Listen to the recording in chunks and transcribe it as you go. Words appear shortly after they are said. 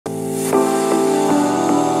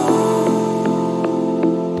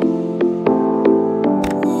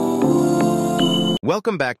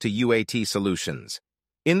Welcome back to UAT Solutions.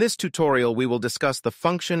 In this tutorial, we will discuss the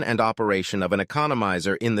function and operation of an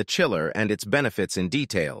economizer in the chiller and its benefits in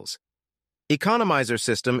details. Economizer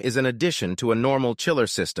system is an addition to a normal chiller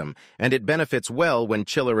system, and it benefits well when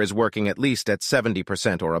chiller is working at least at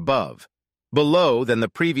 70% or above. Below than the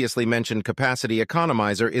previously mentioned capacity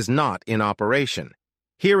economizer is not in operation.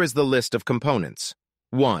 Here is the list of components.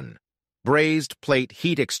 1. Brazed plate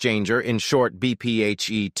heat exchanger, in short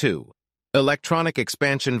BPHE. 2. Electronic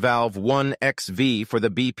expansion valve 1XV for the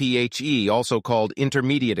BPHE, also called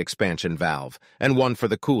intermediate expansion valve, and 1 for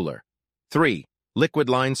the cooler. 3. Liquid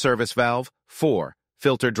line service valve. 4.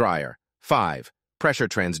 Filter dryer. 5. Pressure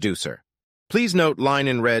transducer. Please note line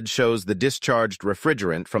in red shows the discharged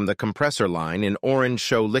refrigerant from the compressor line, in orange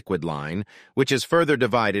show liquid line, which is further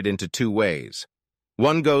divided into two ways.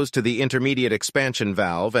 One goes to the intermediate expansion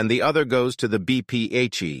valve and the other goes to the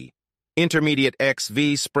BPHE. Intermediate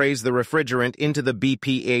XV sprays the refrigerant into the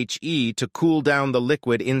BPHE to cool down the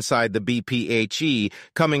liquid inside the BPHE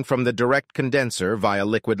coming from the direct condenser via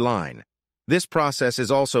liquid line. This process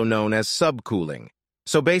is also known as subcooling.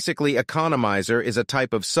 So basically, economizer is a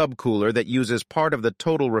type of subcooler that uses part of the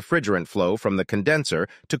total refrigerant flow from the condenser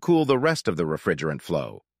to cool the rest of the refrigerant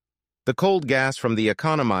flow. The cold gas from the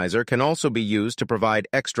economizer can also be used to provide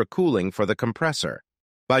extra cooling for the compressor.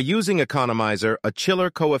 By using economizer, a chiller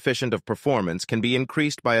coefficient of performance can be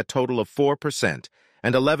increased by a total of 4%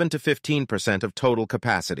 and 11 to 15% of total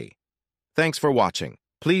capacity. Thanks for watching.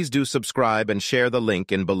 Please do subscribe and share the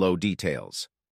link in below details.